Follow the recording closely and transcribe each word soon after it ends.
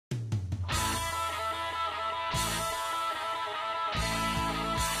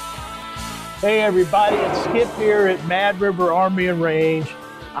Hey everybody, it's Skip here at Mad River Army and Range.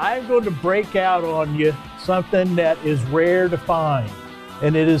 I'm going to break out on you something that is rare to find,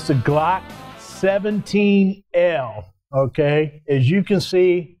 and it is the Glock 17L, okay? As you can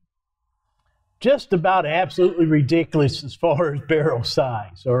see, just about absolutely ridiculous as far as barrel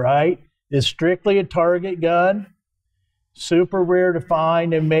size, all right? It's strictly a target gun, super rare to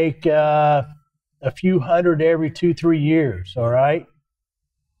find, and make a few hundred every 2-3 years, all right?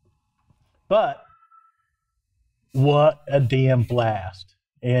 But what a damn blast.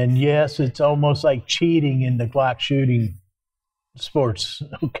 And yes, it's almost like cheating in the Glock shooting sports,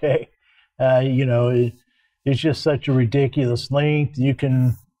 okay? It's just such a ridiculous length. You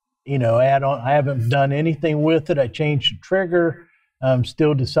can, add on. I haven't done anything with it. I changed the trigger. I'm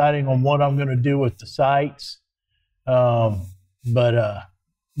still deciding on what I'm going to do with the sights. Damn,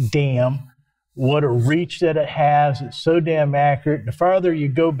 what a reach that it has. It's so damn accurate. The farther you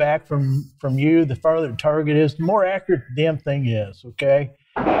go back from you, the farther the target is, the more accurate the damn thing is, okay?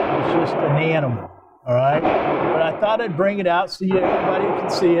 It's just an animal, all right? But I thought I'd bring it out so everybody can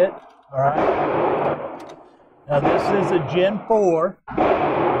see it, all right? Now this is a Gen 4, all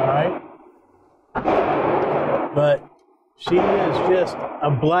right? But she is just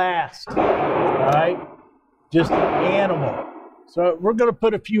a blast, all right? Just an animal. So we're going to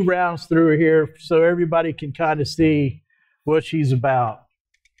put a few rounds through here so everybody can kind of see what she's about.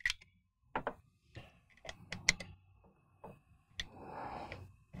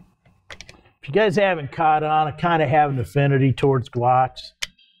 If you guys haven't caught on, I kind of have an affinity towards Glocks.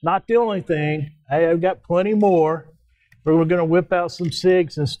 Not the only thing. I've got plenty more. But we're going to whip out some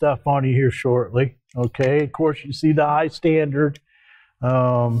SIGs and stuff on you here shortly. Okay, of course you see the high standard.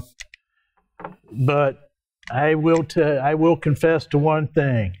 But I will confess to one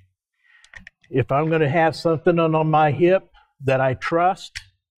thing. If I'm going to have something on my hip that I trust,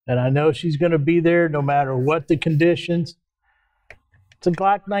 and I know she's going to be there no matter what the conditions, it's a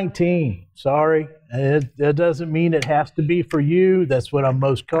Glock 19. Sorry. That doesn't mean it has to be for you. That's what I'm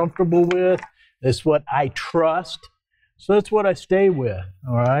most comfortable with. It's what I trust. So that's what I stay with,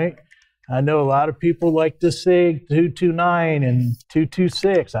 all right? I know a lot of people like the SIG 229 and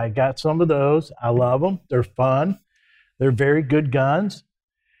 226. I got some of those. I love them. They're fun. They're very good guns.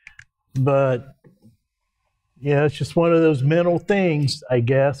 But, it's just one of those mental things, I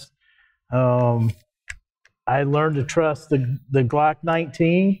guess. I learned to trust the Glock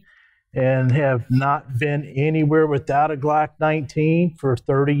 19 and have not been anywhere without a Glock 19 for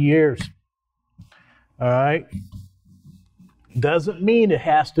 30 years. All right? Doesn't mean it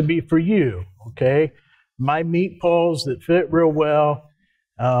has to be for you, okay? My meat paws that fit real well,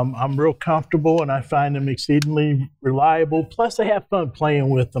 I'm real comfortable and I find them exceedingly reliable. Plus I have fun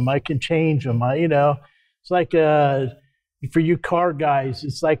playing with them. I can change them. It's like for you car guys,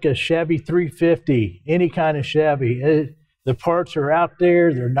 it's like a Chevy 350, any kind of Chevy. The parts are out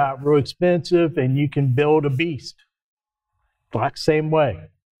there, they're not real expensive, and you can build a beast. Glock same way.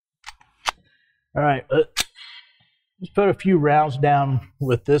 All right. Let's put a few rounds down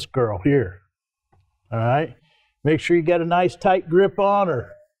with this girl here. All right. Make sure you got a nice tight grip on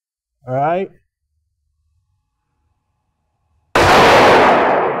her. All right.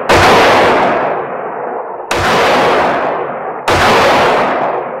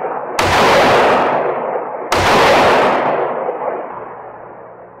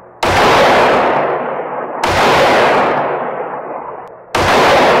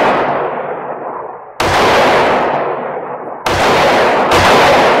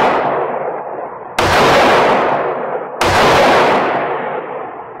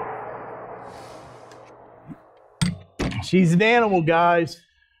 She's an animal, guys.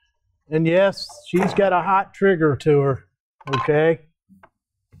 And yes, she's got a hot trigger to her, okay?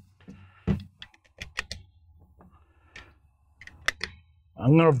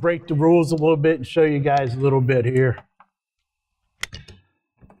 I'm going to break the rules a little bit and show you guys a little bit here.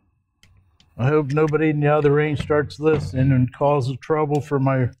 I hope nobody in the other range starts listening and causes trouble for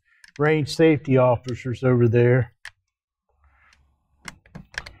my range safety officers over there.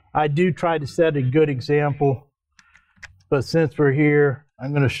 I do try to set a good example. But since we're here,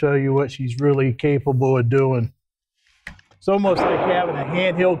 I'm going to show you what she's really capable of doing. It's almost like having a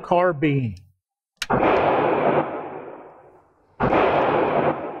handheld carbine.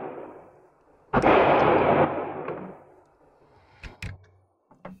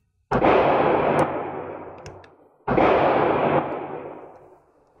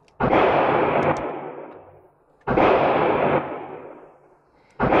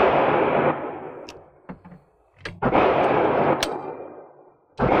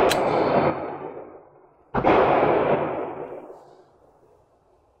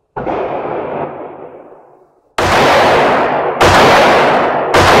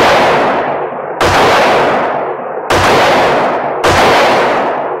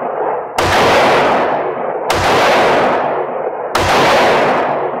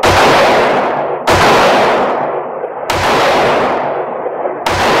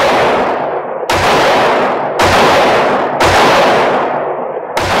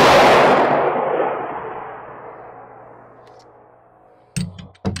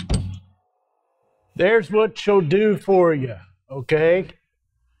 There's what she'll do for you, okay?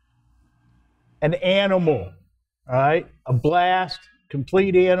 An animal, all right? A blast,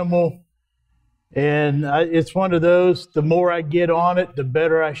 complete animal. And it's one of those, the more I get on it, the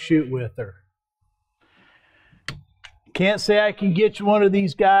better I shoot with her. Can't say I can get you one of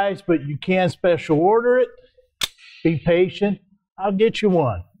these guys, but you can special order it. Be patient. I'll get you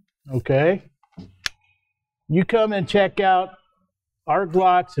one, okay? You come and check out our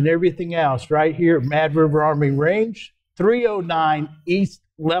Glocks and everything else right here at Mad River Army Range, 309 East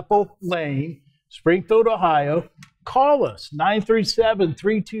Leppel Lane, Springfield, Ohio. Call us,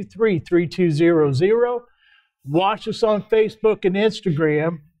 937-323-3200. Watch us on Facebook and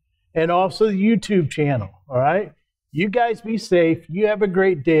Instagram, and also the YouTube channel, all right? You guys be safe. You have a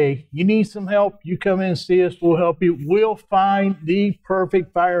great day. You need some help, you come in and see us. We'll help you. We'll find the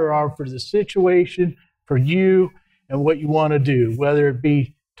perfect firearm for the situation, for you, and what you want to do, whether it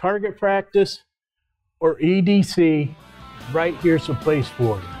be target practice or EDC. Right here's the place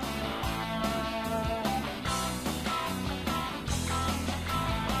for you.